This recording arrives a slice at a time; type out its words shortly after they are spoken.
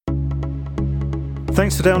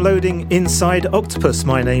Thanks for downloading Inside Octopus.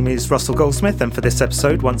 My name is Russell Goldsmith, and for this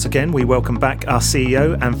episode, once again, we welcome back our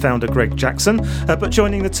CEO and founder, Greg Jackson. But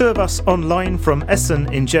joining the two of us online from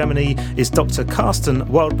Essen in Germany is Dr. Carsten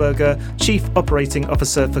Waldberger, Chief Operating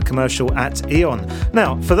Officer for Commercial at E.ON.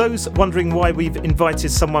 Now, for those wondering why we've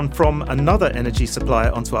invited someone from another energy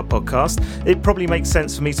supplier onto our podcast, it probably makes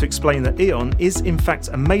sense for me to explain that E.ON is in fact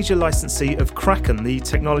a major licensee of Kraken, the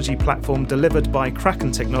technology platform delivered by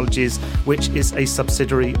Kraken Technologies, which is a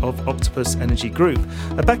subsidiary of Octopus Energy Group.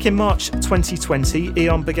 Back in March 2020,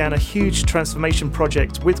 E.ON began a huge transformation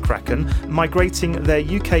project with Kraken, migrating their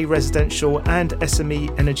UK residential and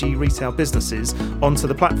SME energy retail businesses onto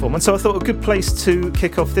the platform. And so I thought a good place to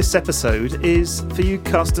kick off this episode is for you,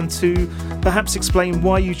 Carsten, to perhaps explain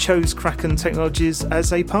why you chose Kraken Technologies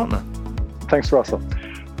as a partner. Thanks, Russell.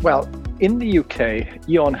 Well, in the UK,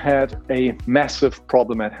 E.ON had a massive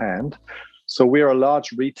problem at hand. So we're a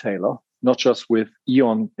large retailer, not just with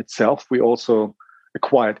E.ON itself. We also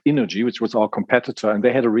acquired Innogy, which was our competitor, and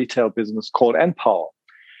they had a retail business called npower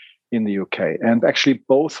in the UK. And actually,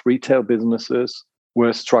 both retail businesses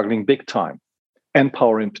were struggling big time,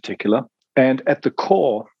 npower in particular. And at the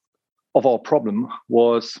core of our problem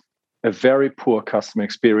was a very poor customer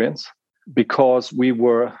experience because we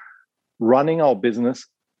were running our business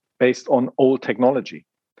based on old technology.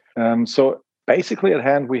 So basically at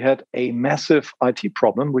hand, we had a massive IT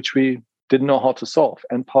problem, which we didn't know how to solve.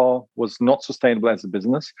 npower was not sustainable as a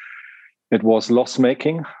business. It was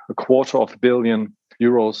loss-making, €250 million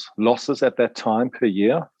losses at that time per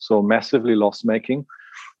year, so massively loss-making.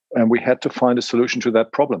 And we had to find a solution to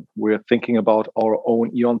that problem. We're thinking about our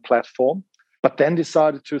own E.ON platform, but then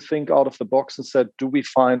decided to think out of the box and said, do we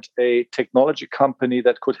find a technology company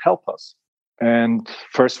that could help us? And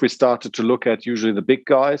first we started to look at usually the big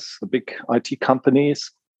guys, the big IT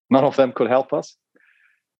companies. None of them could help us.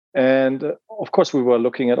 And of course, we were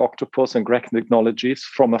looking at Octopus and Kraken Technologies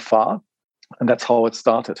from afar. And that's how it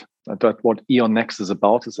started. That what E.ON Next is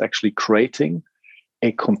about is actually creating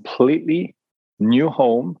a completely new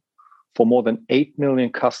home for more than 8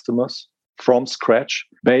 million customers from scratch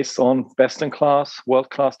based on best-in-class,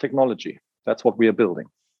 world-class technology. That's what we are building,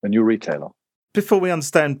 a new retailer. Before we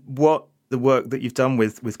understand what the work that you've done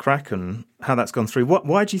with Kraken, how that's gone through,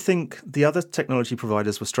 why do you think the other technology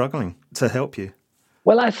providers were struggling to help you?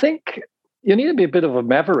 Well, I think you need to be a bit of a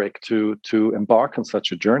maverick to embark on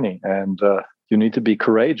such a journey, and you need to be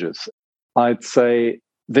courageous. I'd say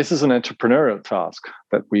this is an entrepreneurial task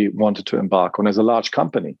that we wanted to embark on as a large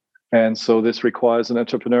company. And so this requires an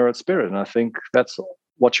entrepreneurial spirit. And I think that's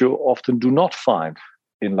what you often do not find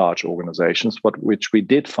in large organizations, but which we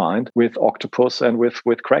did find with Octopus and with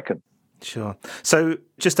Kraken. Sure. So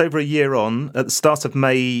just over a year on, at the start of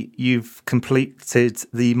May, you've completed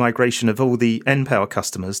the migration of all the npower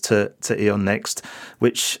customers to E.ON Next,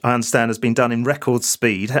 which I understand has been done in record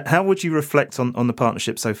speed. How would you reflect on the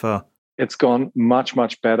partnership so far? It's gone much,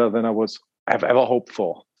 much better than I've ever hoped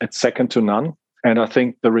for. It's second to none. And I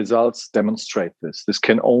think the results demonstrate this. This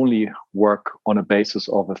can only work on a basis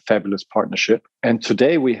of a fabulous partnership. And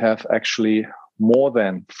today we have actually more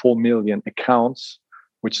than 4 million accounts,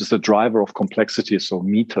 which is the driver of complexity, so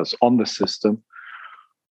meters on the system,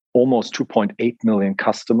 almost 2.8 million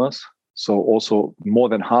customers. So also more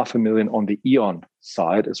than 500,000 on the E.ON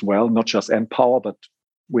side as well, not just npower, but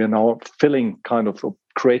we're now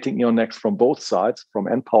creating E.ON Next from both sides, from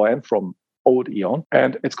npower and from old E.ON.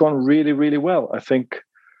 And it's gone really, really well. I think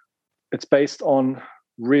it's based on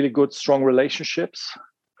really good, strong relationships,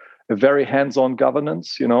 a very hands-on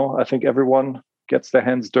governance. I think everyone gets their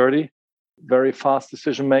hands dirty. Very fast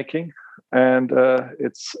decision making, and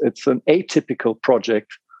it's an atypical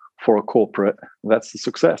project for a corporate. That's the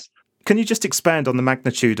success. Can you just expand on the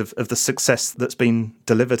magnitude of the success that's been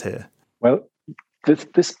delivered here? Well,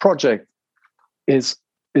 this project is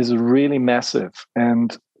really massive,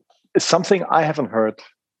 and it's something I haven't heard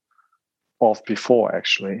of before,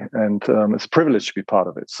 actually, and it's a privilege to be part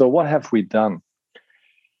of it. So, what have we done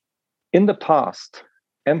in the past?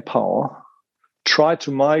 npower tried to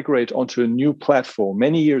migrate onto a new platform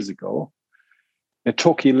many years ago. It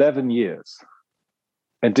took 11 years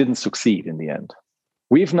and didn't succeed in the end.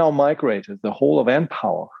 We've now migrated the whole of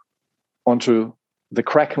npower onto the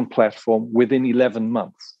Kraken platform within 11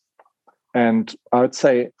 months. And I would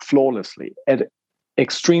say flawlessly, at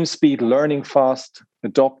extreme speed, learning fast,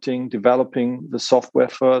 adopting, developing the software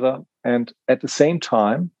further, and at the same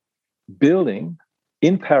time, building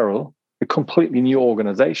in parallel a completely new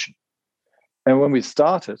organization. And when we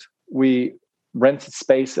started, we rented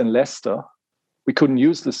space in Leicester. We couldn't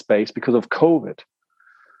use the space because of COVID.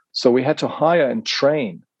 So we had to hire and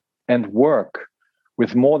train and work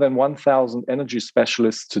with more than 1,000 energy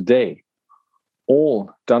specialists today, all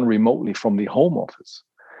done remotely from the home office.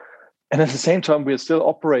 And at the same time, we're still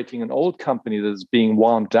operating an old company that is being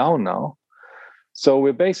wound down now. So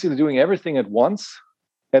we're basically doing everything at once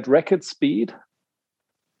at record speed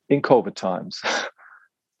in COVID times.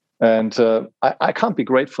 And I can't be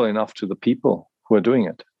grateful enough to the people who are doing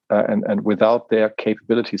it. And without their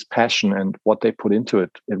capabilities, passion, and what they put into it,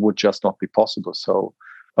 it would just not be possible. So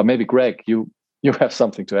maybe, Greg, you have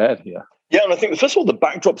something to add here. Yeah, and I think, first of all, the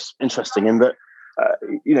backdrop's interesting in that,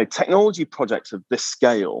 technology projects of this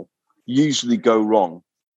scale usually go wrong,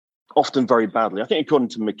 often very badly. I think according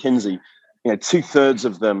to McKinsey, 2/3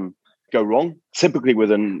 of them go wrong, typically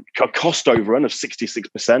with a cost overrun of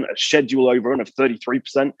 66%, a schedule overrun of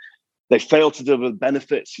 33%. They fail to deliver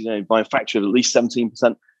benefits, by a factor of at least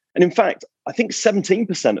 17%. And in fact, I think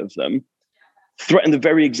 17% of them threaten the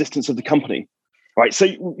very existence of the company, right? So,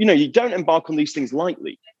 you don't embark on these things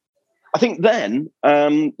lightly. I think then,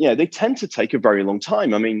 they tend to take a very long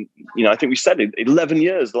time. I mean, I think we said it, 11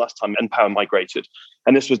 years the last time npower migrated,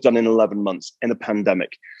 and this was done in 11 months in a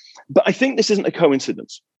pandemic. But I think this isn't a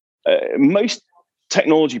coincidence. Most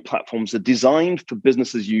technology platforms are designed for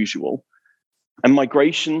business as usual, and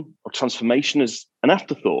migration or transformation is an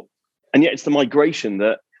afterthought. And yet it's the migration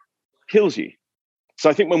that kills you. So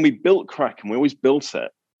I think when we built Kraken, we always built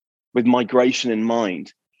it with migration in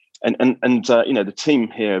mind. And the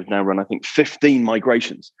team here have now run, I think, 15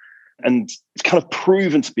 migrations. And it's kind of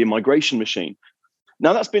proven to be a migration machine.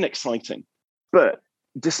 Now, that's been exciting. But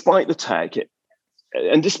despite the tech,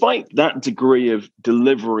 and despite that degree of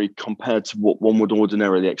delivery compared to what one would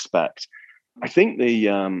ordinarily expect, I think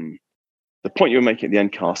the point you were making at the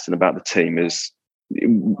end, Carsten, about the team is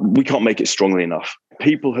we can't make it strongly enough.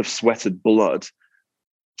 People have sweated blood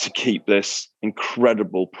to keep this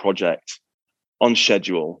incredible project on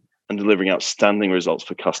schedule and delivering outstanding results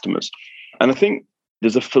for customers. And I think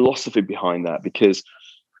there's a philosophy behind that, because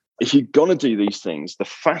if you're going to do these things, the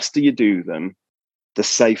faster you do them, the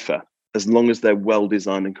safer, as long as they're well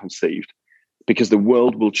designed and conceived, because the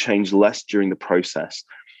world will change less during the process.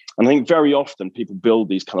 And I think very often people build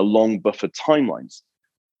these kind of long buffered timelines.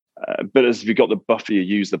 But as you've got the buffer, you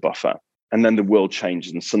use the buffer. And then the world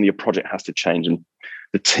changes and suddenly your project has to change and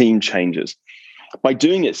the team changes. By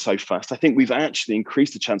doing it so fast, I think we've actually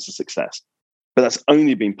increased the chance of success. But that's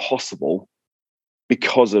only been possible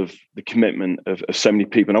because of the commitment of so many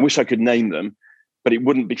people. And I wish I could name them, but it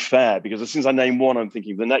wouldn't be fair, because as soon as I name one, I'm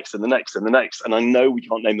thinking the next and the next and the next. And I know we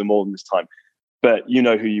can't name them all in this time, but you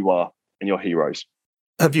know who you are and your heroes.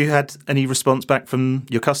 Have you had any response back from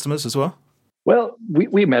your customers as well? Well,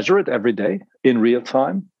 we measure it every day in real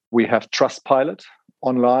time. We have Trustpilot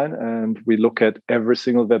online, and we look at every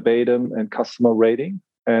single verbatim and customer rating,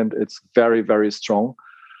 and it's very, very strong.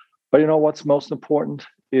 But what's most important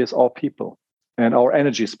is our people and our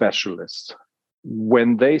energy specialists.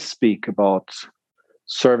 When they speak about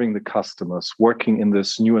serving the customers, working in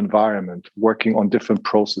this new environment, working on different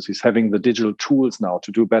processes, having the digital tools now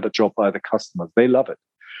to do a better job by the customers, they love it.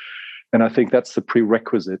 And I think that's the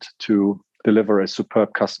prerequisite to deliver a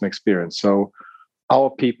superb customer experience. So our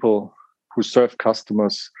people who serve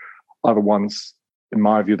customers are the ones, in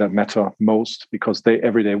my view, that matter most, because they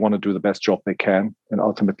every day want to do the best job they can. And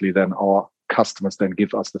ultimately then our customers then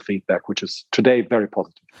give us the feedback, which is today very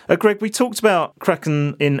positive. Greg, we talked about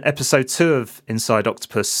Kraken in episode 2 of Inside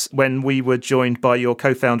Octopus when we were joined by your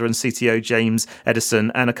co-founder and CTO, James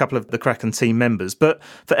Edison, and a couple of the Kraken team members. But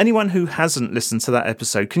for anyone who hasn't listened to that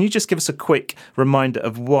episode, can you just give us a quick reminder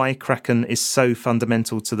of why Kraken is so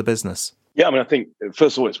fundamental to the business? Yeah, I think,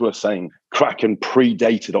 first of all, it's worth saying Kraken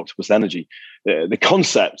predated Octopus Energy. The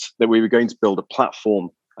concept that we were going to build a platform,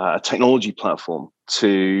 a technology platform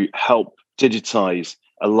to help digitize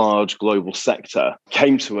a large global sector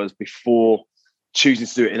came to us before choosing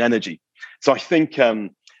to do it in energy. So I think,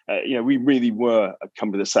 we really were a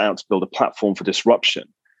company that set out to build a platform for disruption.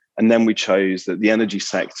 And then we chose that the energy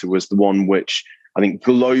sector was the one which I think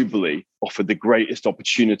globally offered the greatest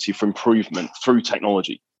opportunity for improvement through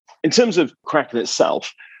technology. In terms of Kraken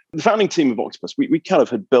itself, the founding team of Octopus, we kind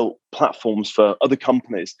of had built platforms for other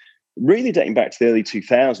companies really dating back to the early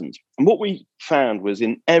 2000s. And what we found was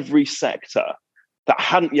in every sector that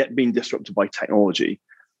hadn't yet been disrupted by technology,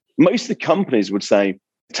 most of the companies would say,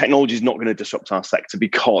 technology is not going to disrupt our sector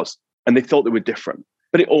because, and they thought they were different,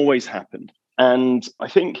 but it always happened. And I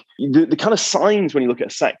think the kind of signs when you look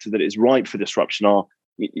at a sector that is ripe for disruption are,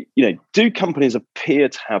 do companies appear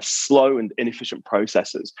to have slow and inefficient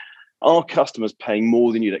processes? Are customers paying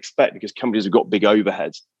more than you'd expect because companies have got big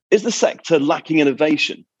overheads? Is the sector lacking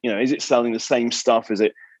innovation? Is it selling the same stuff? Is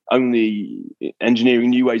it only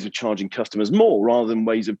engineering new ways of charging customers more rather than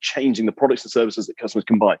ways of changing the products and services that customers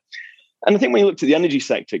can buy. And I think when you looked at the energy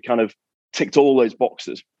sector, it kind of ticked all those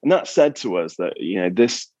boxes. And that said to us that,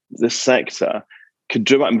 this sector could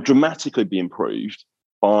dramatically be improved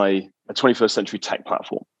by a 21st century tech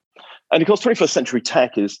platform. And of course, 21st century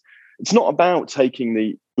tech it's not about taking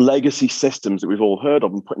the legacy systems that we've all heard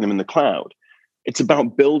of and putting them in the cloud. It's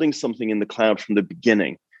about building something in the cloud from the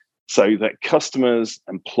beginning so that customers,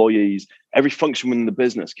 employees, every function within the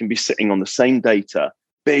business can be sitting on the same data,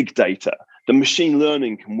 big data. The machine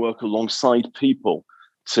learning can work alongside people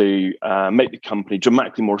to make the company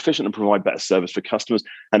dramatically more efficient and provide better service for customers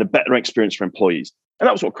and a better experience for employees. And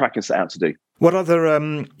that was what Kraken set out to do. What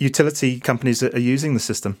other utility companies are using the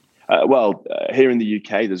system? Here in the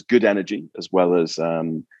UK, there's Good Energy as well as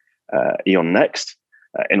E.ON Next.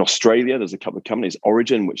 In Australia, there's a couple of companies,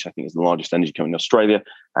 Origin, which I think is the largest energy company in Australia,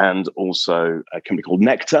 and also a company called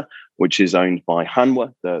Nectar, which is owned by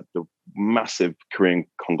Hanwha, the massive Korean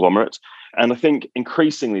conglomerate. And I think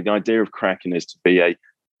increasingly the idea of Kraken is to be a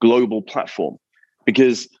global platform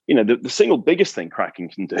because, the single biggest thing Kraken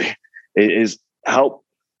can do is help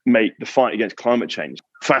make the fight against climate change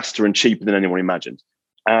faster and cheaper than anyone imagined.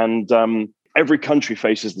 And every country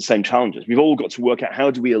faces the same challenges. We've all got to work out,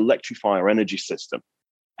 how do we electrify our energy system?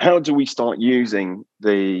 How do we start using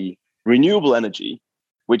the renewable energy,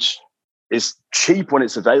 which is cheap when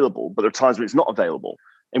it's available, but there are times when it's not available,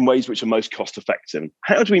 in ways which are most cost effective?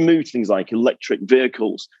 How do we move to things like electric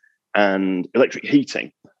vehicles and electric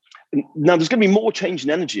heating? Now, there's going to be more change in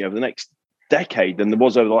energy over the next decade than there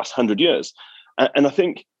was over the last 100 years. And I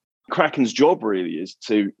think Kraken's job really is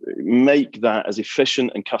to make that as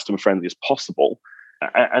efficient and customer friendly as possible.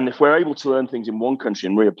 And if we're able to learn things in one country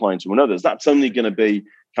and reapply into another, that's only going to be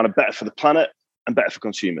kind of better for the planet and better for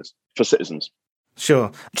consumers, for citizens. Sure.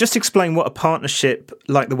 Just explain what a partnership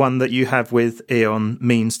like the one that you have with E.ON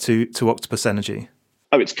means to Octopus Energy.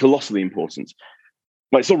 Oh, it's colossally important.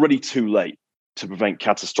 It's already too late to prevent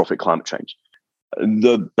catastrophic climate change.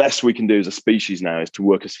 The best we can do as a species now is to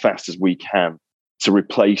work as fast as we can to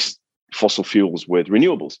replace fossil fuels with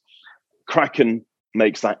renewables. Kraken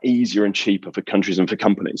makes that easier and cheaper for countries and for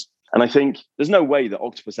companies. And I think there's no way that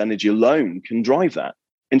Octopus Energy alone can drive that.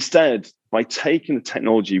 Instead, by taking the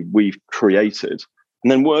technology we've created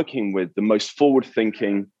and then working with the most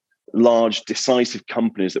forward-thinking, large, decisive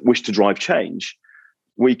companies that wish to drive change,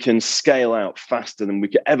 we can scale out faster than we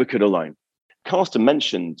ever could alone. Carsten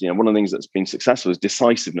mentioned, one of the things that's been successful is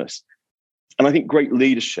decisiveness. And I think great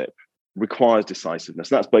leadership requires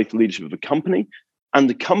decisiveness. And that's both the leadership of a company and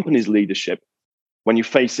the company's leadership when you're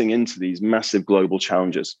facing into these massive global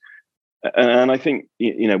challenges. And I think,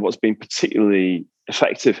 what's been particularly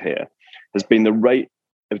effective here has been the rate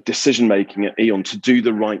of decision-making at E.ON to do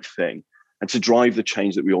the right thing and to drive the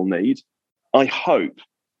change that we all need. I hope,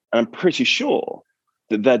 and I'm pretty sure,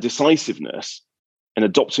 that their decisiveness in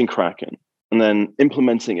adopting Kraken and then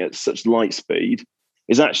implementing it at such light speed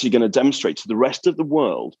is actually going to demonstrate to the rest of the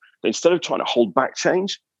world that instead of trying to hold back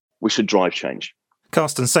change, we should drive change.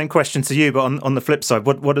 Carsten, same question to you, but on the flip side,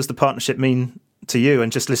 what does the partnership mean to you?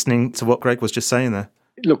 And just listening to what Greg was just saying there.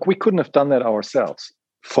 Look, we couldn't have done that ourselves.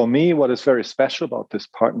 For me, what is very special about this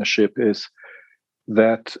partnership is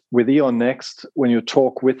that with E.ON Next, when you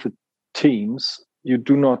talk with the teams, you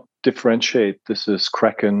do not differentiate. This is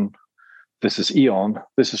Kraken, this is E.ON,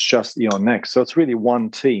 this is just E.ON Next. So it's really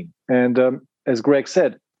one team. And as Greg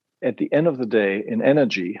said, at the end of the day, in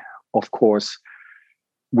energy, of course,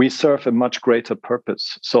 we serve a much greater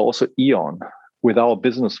purpose. So also E.ON, with our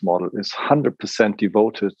business model, is 100%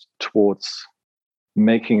 devoted towards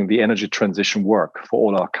making the energy transition work for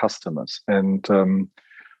all our customers. And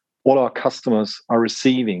all our customers are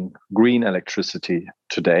receiving green electricity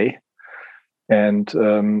today. And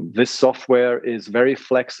this software is very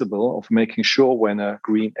flexible of making sure when a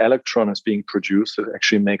green electron is being produced, it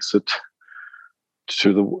actually makes it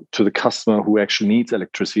to the customer who actually needs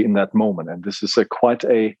electricity in that moment. And this is quite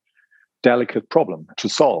a delicate problem to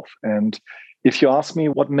solve. And if you ask me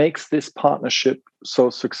what makes this partnership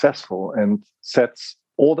so successful and sets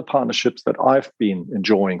all the partnerships that I've been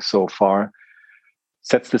enjoying so far,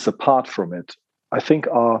 sets this apart from it, I think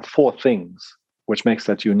are four things which makes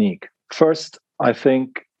that unique. First, I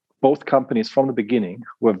think both companies from the beginning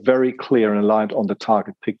were very clear and aligned on the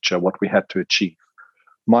target picture, what we had to achieve.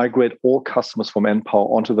 Migrate all customers from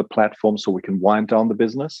npower onto the platform so we can wind down the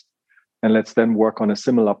business. And let's then work on a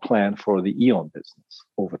similar plan for the E.ON business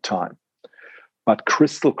over time. But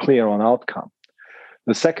crystal clear on outcome.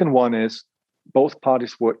 The second one is both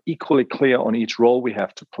parties were equally clear on each role we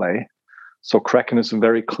have to play. So Kraken is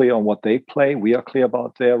very clear on what they play. We are clear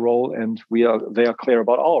about their role, and they are clear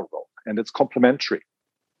about our role, and it's complementary.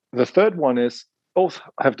 The third one is both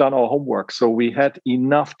have done our homework. So we had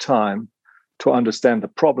enough time to understand the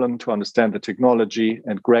problem, to understand the technology,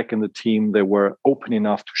 and Greg and the team, they were open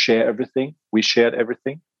enough to share everything. We shared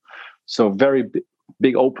everything. So very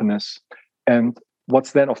big openness. And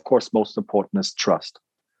what's then, of course, most important is trust.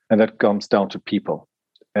 And that comes down to people.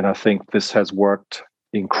 And I think this has worked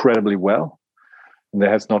incredibly well. And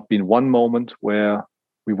there has not been one moment where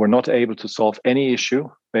we were not able to solve any issue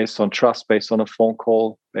based on trust, based on a phone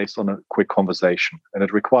call, based on a quick conversation. And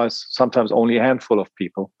it requires sometimes only a handful of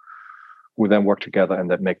people who then work together and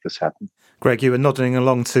that make this happen. Greg, you were nodding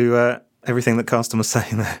along to everything that Carsten was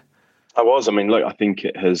saying there. I was. I mean, look, I think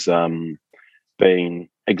it has been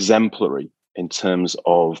exemplary in terms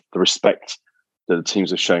of the respect that the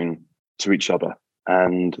teams have shown to each other.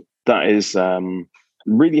 And that is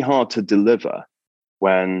really hard to deliver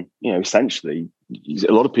when, essentially,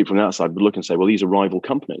 a lot of people on the outside would look and say, well, these are rival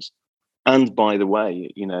companies. And by the way,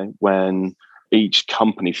 when each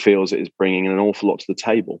company feels it is bringing an awful lot to the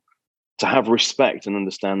table, to have respect and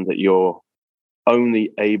understand that you're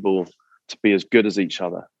only able to be as good as each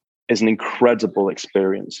other is an incredible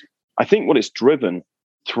experience. I think what it's driven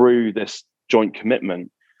through this joint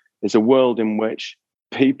commitment is a world in which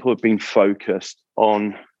people have been focused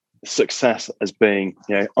on success as being,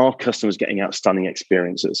 our customers getting outstanding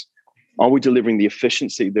experiences. Are we delivering the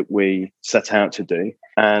efficiency that we set out to do?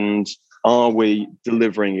 And are we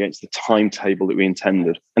delivering against the timetable that we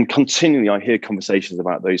intended? And continually, I hear conversations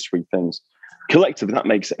about those three things. Collectively, that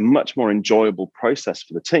makes it a much more enjoyable process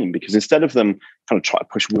for the team, because instead of them kind of try to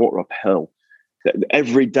push water uphill,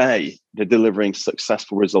 every day they're delivering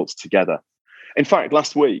successful results together. In fact,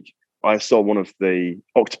 last week, I saw one of the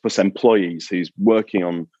Octopus employees who's working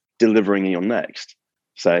on delivering E.ON Next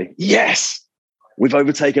say, yes, we've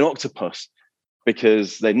overtaken Octopus,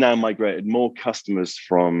 because they've now migrated more customers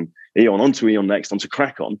from E.ON onto E.ON Next, onto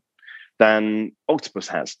Kraken, than Octopus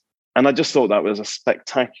has. And I just thought that was a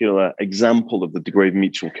spectacular example of the degree of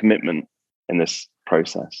mutual commitment in this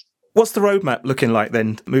process. What's the roadmap looking like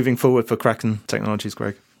then, moving forward for Kraken Technologies,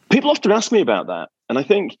 Greg? People often ask me about that. And I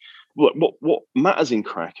think what matters in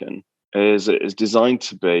Kraken is it is designed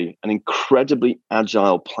to be an incredibly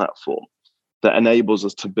agile platform that enables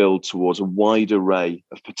us to build towards a wide array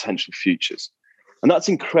of potential futures. And that's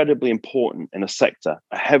incredibly important in a sector,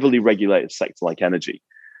 a heavily regulated sector like energy,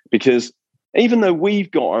 because even though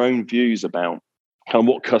we've got our own views about kind of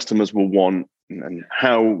what customers will want and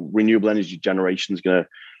how renewable energy generation is going to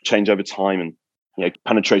change over time, and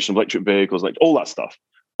penetration of electric vehicles, like all that stuff,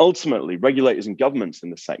 ultimately regulators and governments in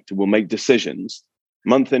the sector will make decisions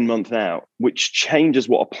month in, month out, which changes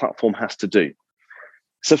what a platform has to do.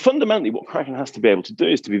 So fundamentally, what Kraken has to be able to do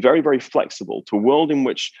is to be very, very flexible to a world in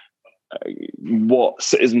which what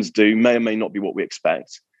citizens do may or may not be what we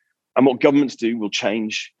expect. And what governments do will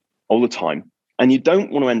change all the time. And you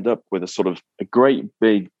don't want to end up with a great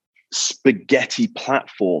big spaghetti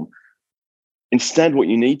platform. Instead, what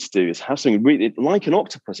you need to do is have something really like an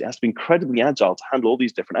octopus. It has to be incredibly agile to handle all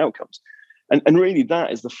these different outcomes. And really,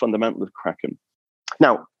 that is the fundamental of Kraken.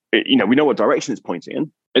 Now, we know what direction it's pointing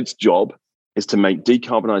in. Its job is to make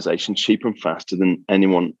decarbonisation cheaper and faster than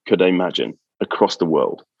anyone could imagine across the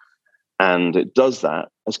world. And it does that,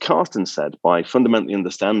 as Carsten said, by fundamentally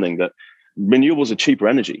understanding that renewables are cheaper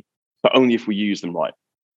energy, but only if we use them right.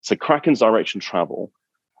 So Kraken's direction travel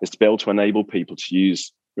is to be able to enable people to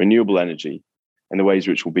use renewable energy in the ways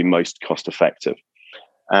which will be most cost effective.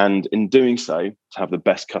 And in doing so, to have the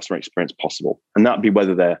best customer experience possible. And that would be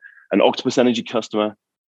whether they're an Octopus Energy customer,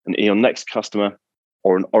 an E.ON Next customer,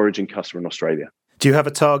 or an Origin customer in Australia. Do you have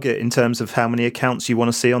a target in terms of how many accounts you want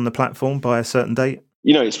to see on the platform by a certain date?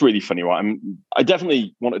 It's really funny, right? I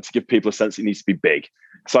definitely wanted to give people a sense it needs to be big.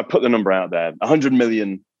 So I put the number out there, 100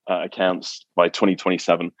 million accounts by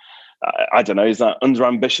 2027. I don't know, is that under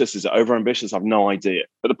ambitious? Is it over ambitious? I have no idea.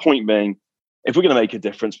 But the point being, if we're going to make a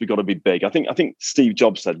difference, we've got to be big. I think Steve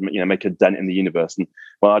Jobs said, make a dent in the universe. And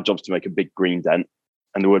well, our job's to make a big green dent.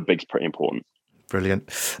 And the word big is pretty important.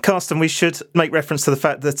 Brilliant. Carsten, we should make reference to the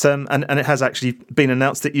fact that, and it has actually been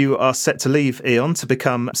announced that you are set to leave E.ON to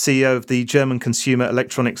become CEO of the German consumer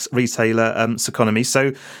electronics retailer Ceconomy.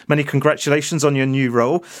 So many congratulations on your new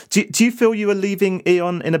role. Do you feel you are leaving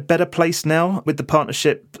E.ON in a better place now with the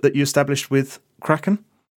partnership that you established with Kraken?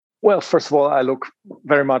 Well, first of all, I look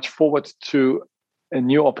very much forward to a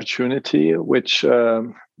new opportunity, which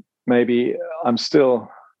maybe I'm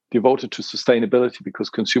still devoted to sustainability, because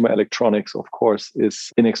consumer electronics, of course,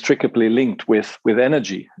 is inextricably linked with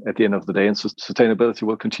energy at the end of the day. And so sustainability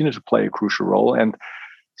will continue to play a crucial role. And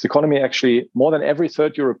economy, actually, more than every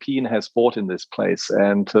third European has bought in this place.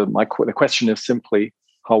 And the question is simply,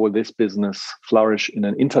 how will this business flourish in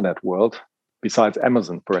an internet world, besides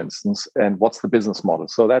Amazon, for instance? And what's the business model?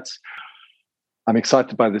 So I'm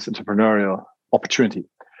excited by this entrepreneurial opportunity.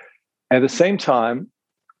 At the same time,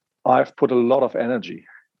 I've put a lot of energy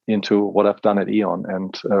into what I've done at E.ON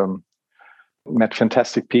and met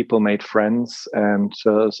fantastic people, made friends. And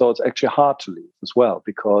so it's actually hard to leave as well,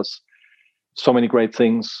 because so many great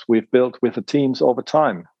things we've built with the teams over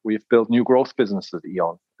time. We've built new growth businesses at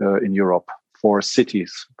E.ON in Europe for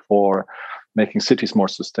cities, for making cities more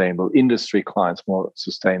sustainable, industry clients more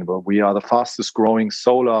sustainable. We are the fastest growing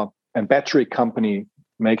solar and battery company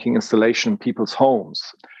making installation in people's homes.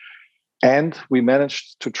 And we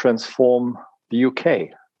managed to transform the UK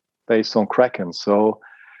based on Kraken. So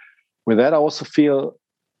with that, I also feel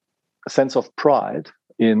a sense of pride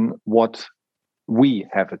in what we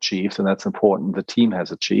have achieved, and that's important, the team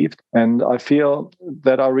has achieved. And I feel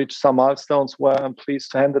that I reached some milestones where I'm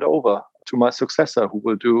pleased to hand it over to my successor, who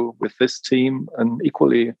will do with this team an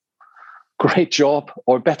equally great job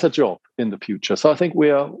or better job in the future. So I think we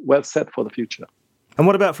are well set for the future. And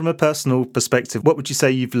what about from a personal perspective? What would you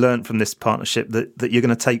say you've learned from this partnership that you're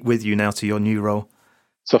going to take with you now to your new role?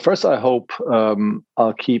 So first, I hope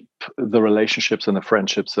I'll keep the relationships and the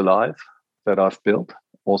friendships alive that I've built,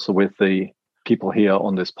 also with the people here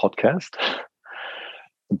on this podcast.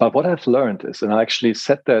 But what I've learned is, and I actually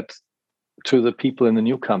said that to the people in the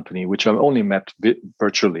new company, which I've only met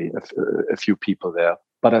virtually, a few people there,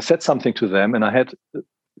 but I said something to them, and I had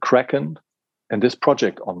Kraken and this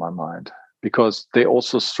project on my mind, because they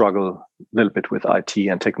also struggle a little bit with IT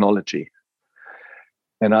and technology.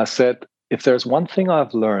 And I said, if there's one thing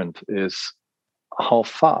I've learned is how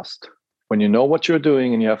fast, when you know what you're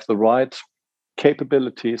doing and you have the right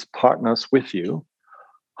capabilities, partners with you,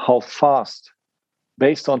 how fast,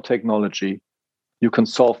 based on technology, you can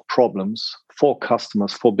solve problems for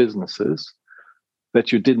customers, for businesses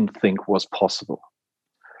that you didn't think was possible.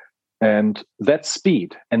 And that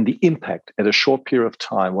speed and the impact at a short period of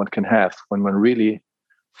time one can have when one really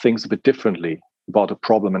thinks a bit differently about a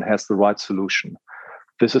problem and has the right solution.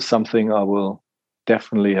 This is something I will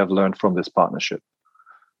definitely have learned from this partnership.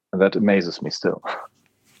 And that amazes me still.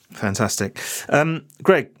 Fantastic.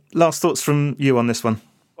 Greg, last thoughts from you on this one?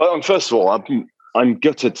 Well, first of all, I'm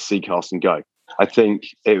gutted to see Carsten go. I think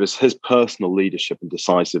it was his personal leadership and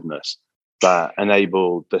decisiveness that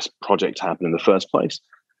enabled this project to happen in the first place,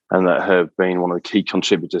 and that have been one of the key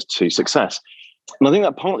contributors to success. And I think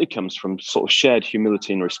that partly comes from sort of shared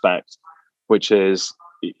humility and respect, which is,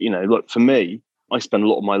 look, for me, I spend a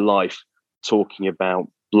lot of my life talking about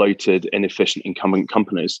bloated, inefficient incumbent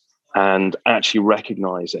companies, and actually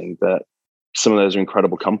recognizing that some of those are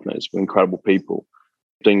incredible companies with incredible people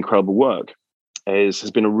doing incredible work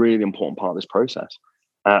has been a really important part of this process.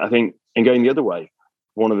 I think in going the other way,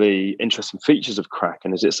 one of the interesting features of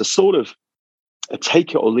Kraken is it's a sort of a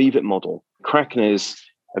take it or leave it model. Kraken is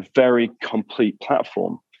a very complete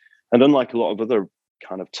platform. And unlike a lot of other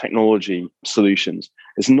kind of technology solutions,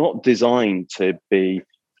 it's not designed to be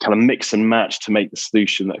kind of mix and match to make the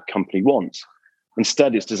solution that a company wants.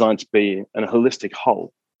 Instead, it's designed to be a holistic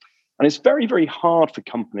whole. And it's very, very hard for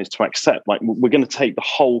companies to accept, like, we're going to take the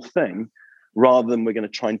whole thing rather than we're going to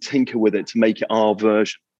try and tinker with it to make it our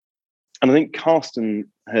version. And I think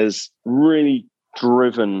Carsten has really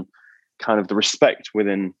driven kind of the respect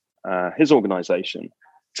within his organization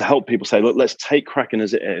to help people say, look, let's take Kraken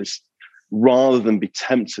as it is rather than be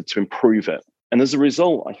tempted to improve it. And as a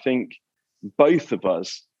result, I think both of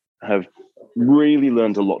us have really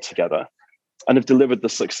learned a lot together and have delivered the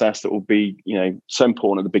success that will be, so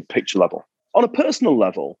important at the big picture level. On a personal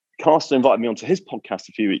level, Carsten invited me onto his podcast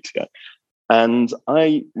a few weeks ago, and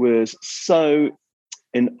I was so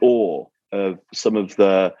in awe of some of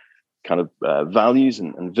the kind of values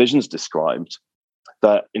and visions described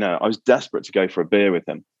that, I was desperate to go for a beer with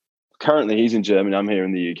him. Currently, he's in Germany, I'm here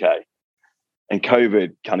in the UK, and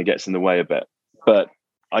COVID kind of gets in the way a bit. But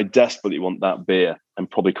I desperately want that beer and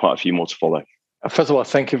probably quite a few more to follow. First of all,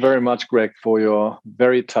 thank you very much, Greg, for your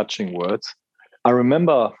very touching words. I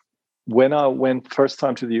remember when I went first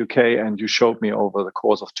time to the UK and you showed me over the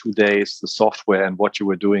course of 2 days the software and what you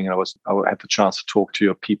were doing. And I had the chance to talk to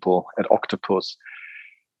your people at Octopus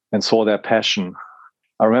and saw their passion.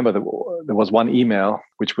 I remember there was one email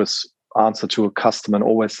which was answer to a customer and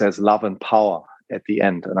always says love and power at the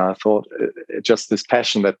end. And I thought just this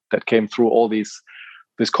passion that came through all this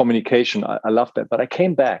communication, I loved that. But I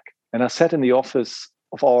came back and I sat in the office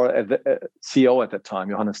of our CEO at that time,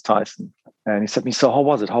 Johannes Tyson. And he said to me, so how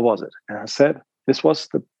was it? And I said, this was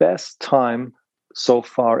the best time so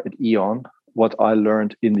far at E.ON what I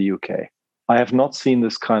learned in the UK. I have not seen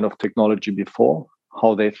this kind of technology before,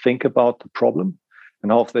 how they think about the problem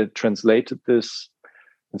and how they translated this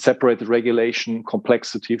and separated regulation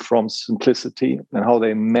complexity from simplicity and how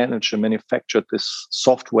they manage and manufactured this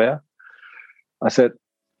software.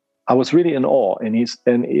 I was really in awe. And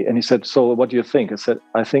he said, so what do you think? I said,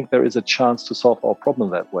 I think there is a chance to solve our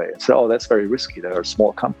problem that way. I said, oh, that's very risky. They're a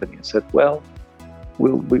small company. I said, well,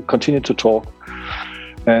 we'll continue to talk.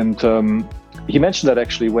 And he mentioned that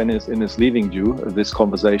actually when in his leaving you, this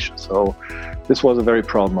conversation. So this was a very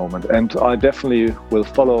proud moment. And I definitely will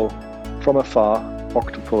follow from afar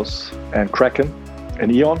Octopus and Kraken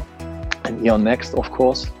and Eon Next, of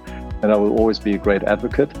course. And I will always be a great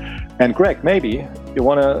advocate. And Greg, maybe you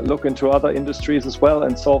want to look into other industries as well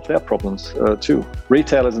and solve their problems too.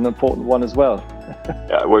 Retail is an important one as well.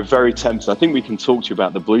 Yeah, we're very tempted. I think we can talk to you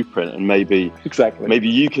about the blueprint and maybe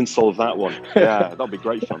you can solve that one. Yeah, that'll be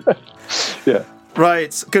great fun. Yeah.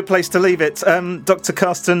 Right, good place to leave it. Dr.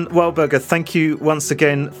 Carsten Weilberger, thank you once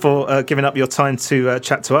again for giving up your time to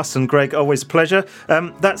chat to us. And Greg, always a pleasure.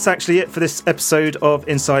 That's actually it for this episode of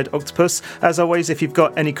Inside Octopus. As always, if you've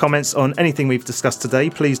got any comments on anything we've discussed today,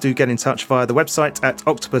 please do get in touch via the website at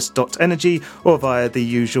octopus.energy or via the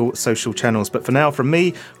usual social channels. But for now, from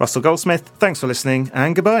me, Russell Goldsmith, thanks for listening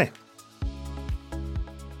and goodbye.